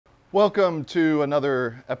Welcome to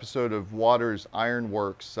another episode of Waters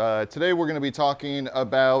Ironworks. Today we're going to be talking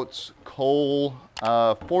about coal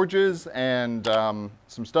forges and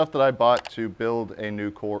some stuff that I bought to build a new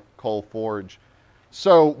coal forge.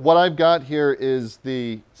 So what I've got here is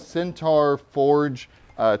the Centaur Forge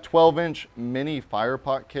 12-inch mini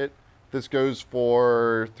Firepot kit. This goes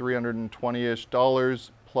for $320-ish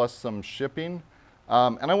plus some shipping.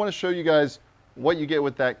 And I want to show you guys what you get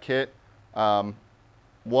with that kit.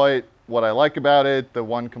 What I like about it, the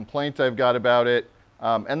one complaint I've got about it,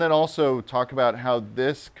 and then also talk about how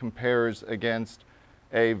this compares against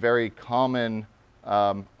a very common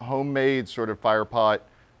homemade sort of firepot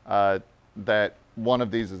that one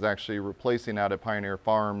of these is actually replacing out at Pioneer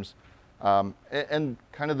Farms, and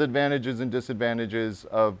kind of the advantages and disadvantages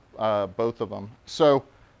of both of them. So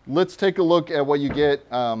let's take a look at what you get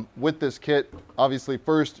with this kit. Obviously,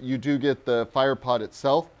 first you do get the firepot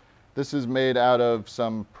itself. This is made out of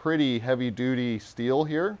some pretty heavy-duty steel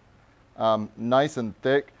here, nice and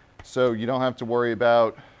thick, so you don't have to worry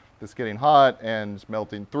about this getting hot and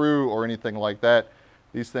melting through or anything like that.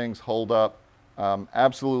 These things hold up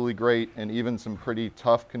absolutely great in even some pretty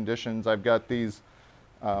tough conditions. I've got these,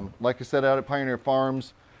 like I said, out at Pioneer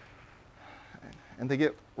Farms, and they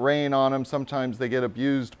get rain on them. Sometimes they get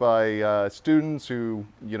abused by students who,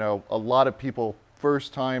 you know, a lot of people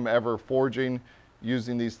first time ever forging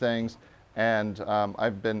using these things, and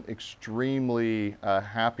I've been extremely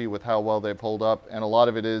happy with how well they've held up, and a lot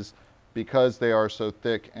of it is because they are so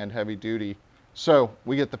thick and heavy duty. So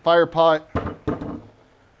we get the firepot,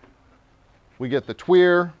 we get the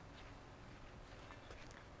tweer,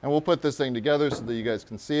 and we'll put this thing together so that you guys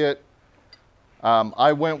can see it.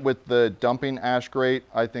 I went with the dumping ash grate.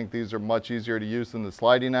 I think these are much easier to use than the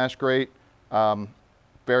sliding ash grate.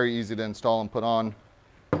 Very easy to install and put on.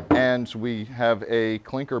 And we have a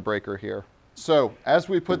clinker breaker here. So as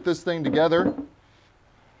we put this thing together,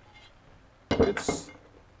 it's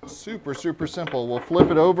super simple. We'll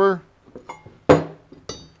flip it over,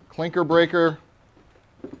 clinker breaker,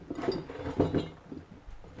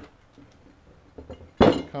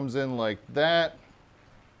 comes in like that.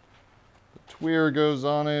 The tweer goes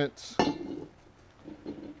on it.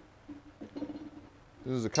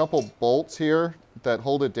 There's a couple bolts here that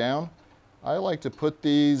hold it down. I like to put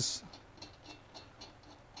these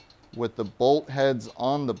with the bolt heads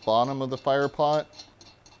on the bottom of the firepot.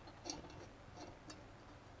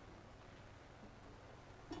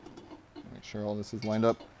 Make sure all this is lined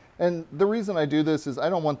up. And the reason I do this is I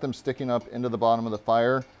don't want them sticking up into the bottom of the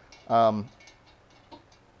fire. The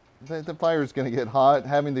fire is going to get hot.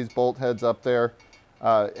 Having these bolt heads up there,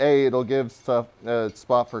 A, it'll give stuff a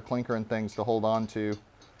spot for clinker and things to hold on to.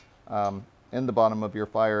 In the bottom of your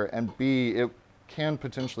fire, and B, it can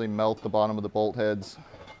potentially melt the bottom of the bolt heads.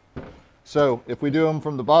 So if we do them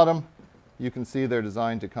from the bottom, you can see they're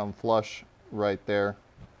designed to come flush right there.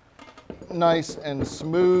 Nice and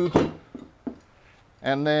smooth.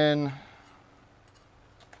 And then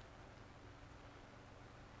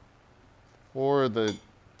for the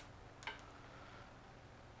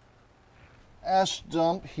ash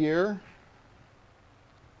dump here,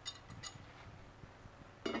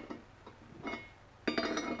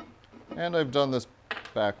 and I've done this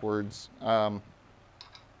backwards. I'll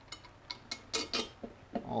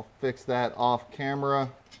fix that off camera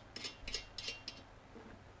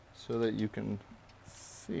so that you can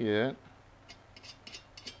see it.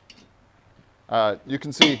 You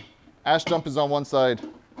can see ash dump is on one side,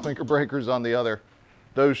 clinker breaker's on the other.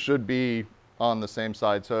 Those should be on the same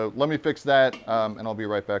side. So let me fix that and I'll be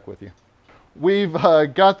right back with you. We've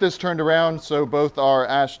got this turned around so both our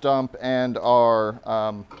ash dump and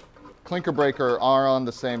our clinker breaker are on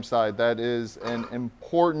the same side. That is an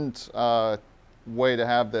important way to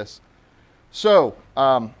have this. So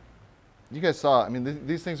you guys saw, I mean,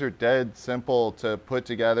 these things are dead simple to put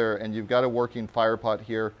together, and you've got a working firepot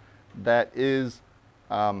here that is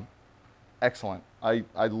excellent. I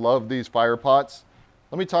love these firepots.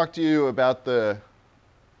 Let me talk to you about the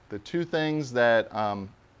two things that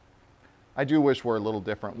I do wish were a little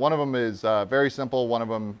different. One of them is very simple. One of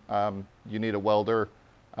them you need a welder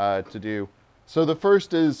to do. So the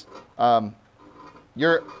first is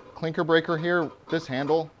your clinker breaker here. This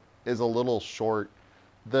handle is a little short.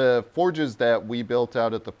 The forges that we built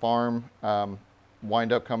out at the farm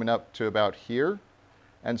wind up coming up to about here.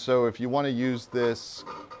 And so if you want to use this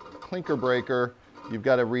clinker breaker, you've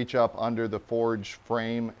got to reach up under the forge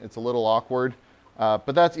frame. It's a little awkward,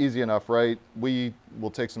 but that's easy enough, right? We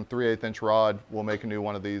will take some 3/8 inch rod. We'll make a new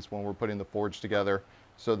one of these when we're putting the forge together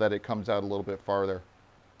so that it comes out a little bit farther.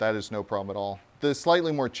 That is no problem at all. The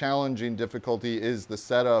slightly more challenging difficulty is the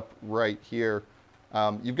setup right here.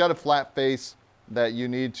 You've got a flat face that you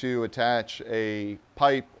need to attach a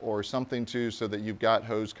pipe or something to so that you've got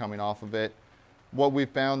hose coming off of it. What we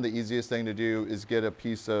found the easiest thing to do is get a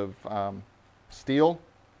piece of steel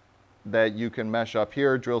that you can mesh up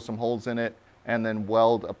here, drill some holes in it, and then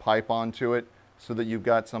weld a pipe onto it so that you've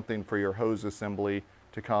got something for your hose assembly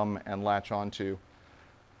to come and latch onto.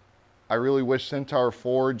 I really wish Centaur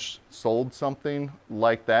Forge sold something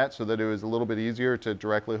like that so that it was a little bit easier to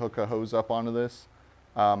directly hook a hose up onto this.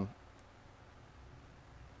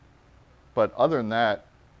 But other than that,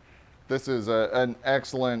 this is an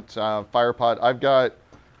excellent Firepot. I've got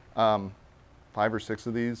 5 or 6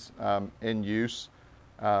 of these in use.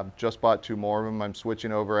 Just bought 2 more of them. I'm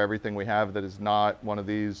switching over everything we have that is not one of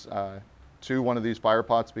these to one of these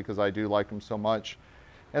Firepots because I do like them so much.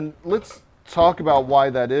 And let's talk about why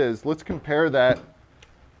that is. Let's compare that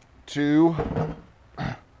to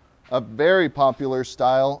a very popular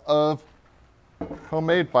style of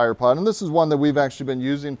homemade Firepot. And this is one that we've actually been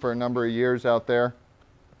using for a number of years out there.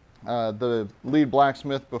 The lead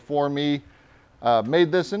blacksmith before me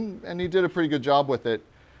made this and he did a pretty good job with it.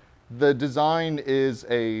 The design is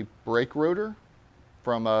a brake rotor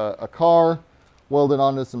from a car welded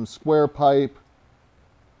onto some square pipe,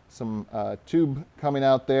 some tube coming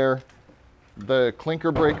out there. The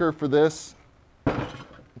clinker breaker for this, if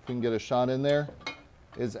we can get a shot in there,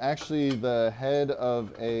 is actually the head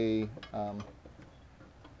of a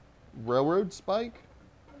railroad spike.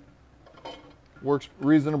 Works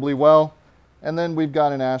reasonably well. And then we've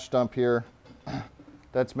got an ash dump here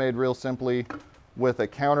that's made real simply with a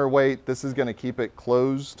counterweight. This is going to keep it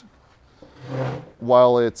closed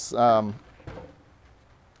while it's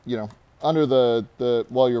you know, under the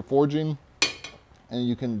while you're forging, and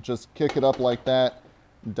you can just kick it up like that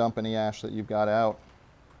and dump any ash that you've got out.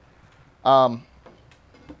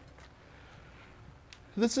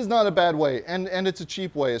 This is not a bad way, and it's a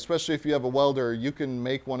cheap way, especially if you have a welder. You can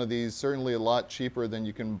make one of these certainly a lot cheaper than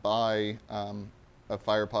you can buy a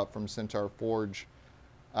Firepot from Centaur Forge.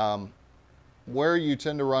 Where you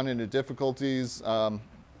tend to run into difficulties,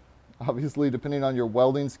 obviously depending on your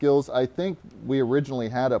welding skills. I think we originally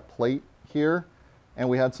had a plate here and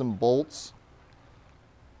we had some bolts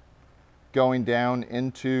going down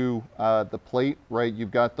into the plate, right?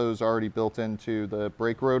 You've got those already built into the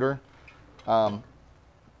brake rotor.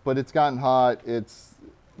 But it's gotten hot, it's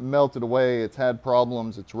melted away, it's had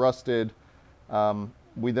problems, it's rusted.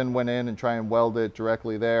 We then went in and tried and weld it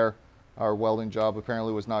directly there. Our welding job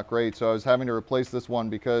apparently was not great, so I was having to replace this one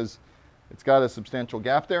because it's got a substantial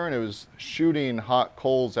gap there and it was shooting hot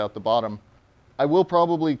coals out the bottom. I will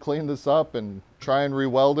probably clean this up and try and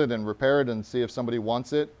re-weld it and repair it and see if somebody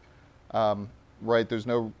wants it. Right, there's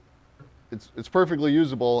no, it's perfectly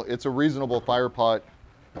usable. It's a reasonable Firepot.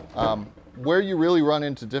 Where you really run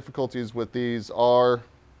into difficulties with these are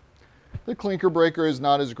the clinker breaker is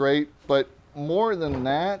not as great, but more than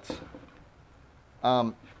that,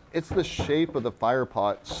 it's the shape of the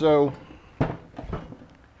Firepot. So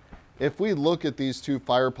if we look at these 2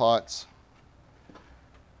 Firepots,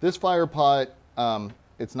 this Firepot,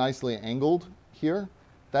 it's nicely angled here.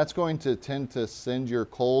 That's going to tend to send your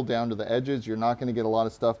coal down to the edges. You're not going to get a lot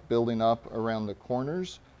of stuff building up around the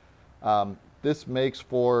corners. This makes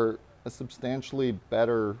for a substantially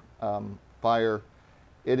better fire.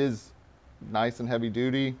 It is nice and heavy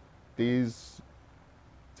duty. These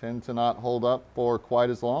tend to not hold up for quite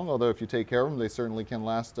as long, although if you take care of them, they certainly can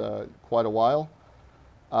last quite a while.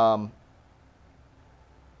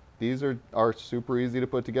 These are super easy to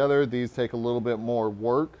put together. These take a little bit more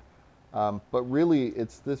work, but really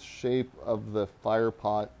it's this shape of the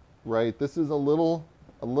Firepot, right? This is a little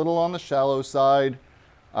on the shallow side.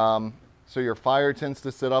 So your fire tends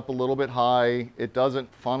to sit up a little bit high. It doesn't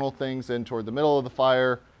funnel things in toward the middle of the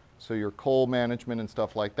fire. So your coal management and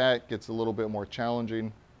stuff like that gets a little bit more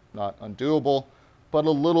challenging, not undoable, but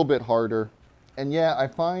a little bit harder. And yeah, I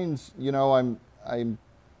find, you know,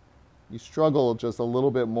 you struggle just a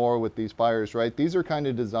little bit more with these fires, right? These are kind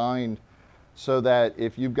of designed so that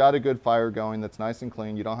if you've got a good fire going that's nice and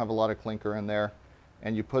clean, you don't have a lot of clinker in there,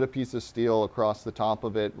 and you put a piece of steel across the top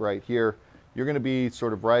of it right here, you're going to be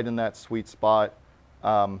sort of right in that sweet spot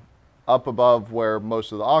up above where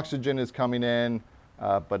most of the oxygen is coming in,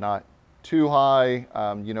 but not too high.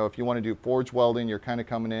 You know, if you want to do forge welding, you're kind of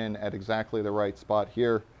coming in at exactly the right spot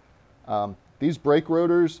here. These brake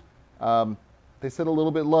rotors, they sit a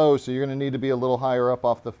little bit low, so you're going to need to be a little higher up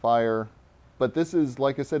off the fire. But this is,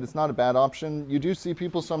 like I said, it's not a bad option. You do see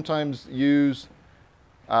people sometimes use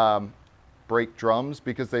brake drums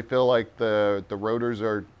because they feel like the rotors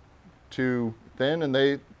are too thin, and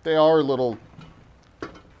they are a little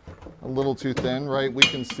too thin, right? We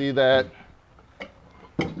can see that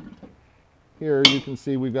here you can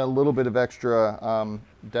see we've got a little bit of extra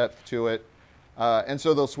depth to it. And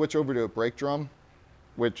so they'll switch over to a brake drum,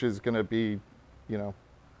 which is going to be, you know,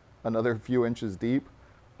 another few inches deep.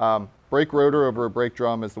 Brake rotor over a brake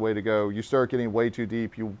drum is the way to go. You start getting way too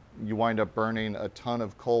deep, you wind up burning a ton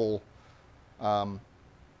of coal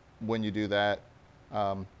when you do that.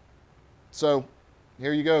 So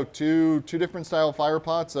here you go, two different style fire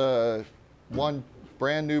pots. One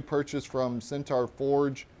brand new purchase from Centaur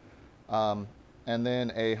Forge, and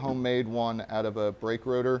then a homemade one out of a brake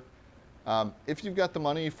rotor. If you've got the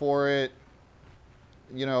money for it,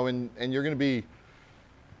 you know, and you're going to be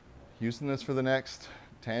using this for the next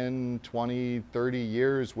 10, 20, 30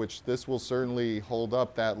 years, which this will certainly hold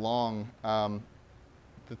up that long.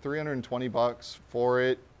 The 320 bucks for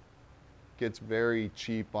it gets very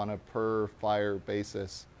cheap on a per fire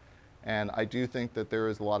basis. And I do think that there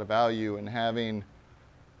is a lot of value in having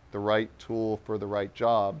the right tool for the right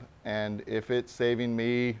job. And if it's saving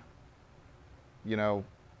me, you know,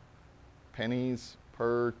 pennies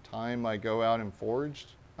per time I go out and forged,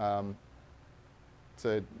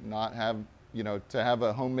 to not have, you know, to have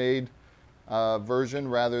a homemade version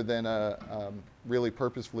rather than a really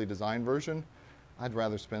purposefully designed version, I'd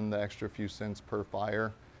rather spend the extra few cents per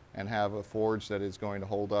fire and have a forge that is going to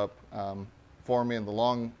hold up for me in the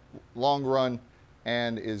long run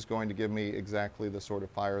and is going to give me exactly the sort of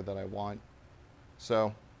fire that I want.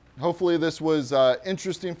 So hopefully this was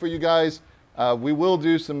interesting for you guys. We will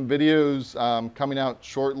do some videos coming out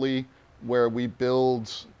shortly where we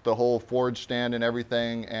build the whole forge stand and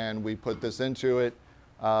everything, and we put this into it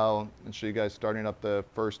and show you guys starting up the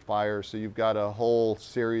first fire. So you've got a whole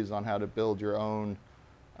series on how to build your own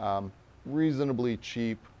reasonably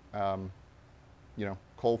cheap, you know,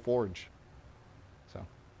 coal forge. So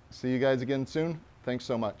see you guys again soon. Thanks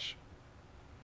so much.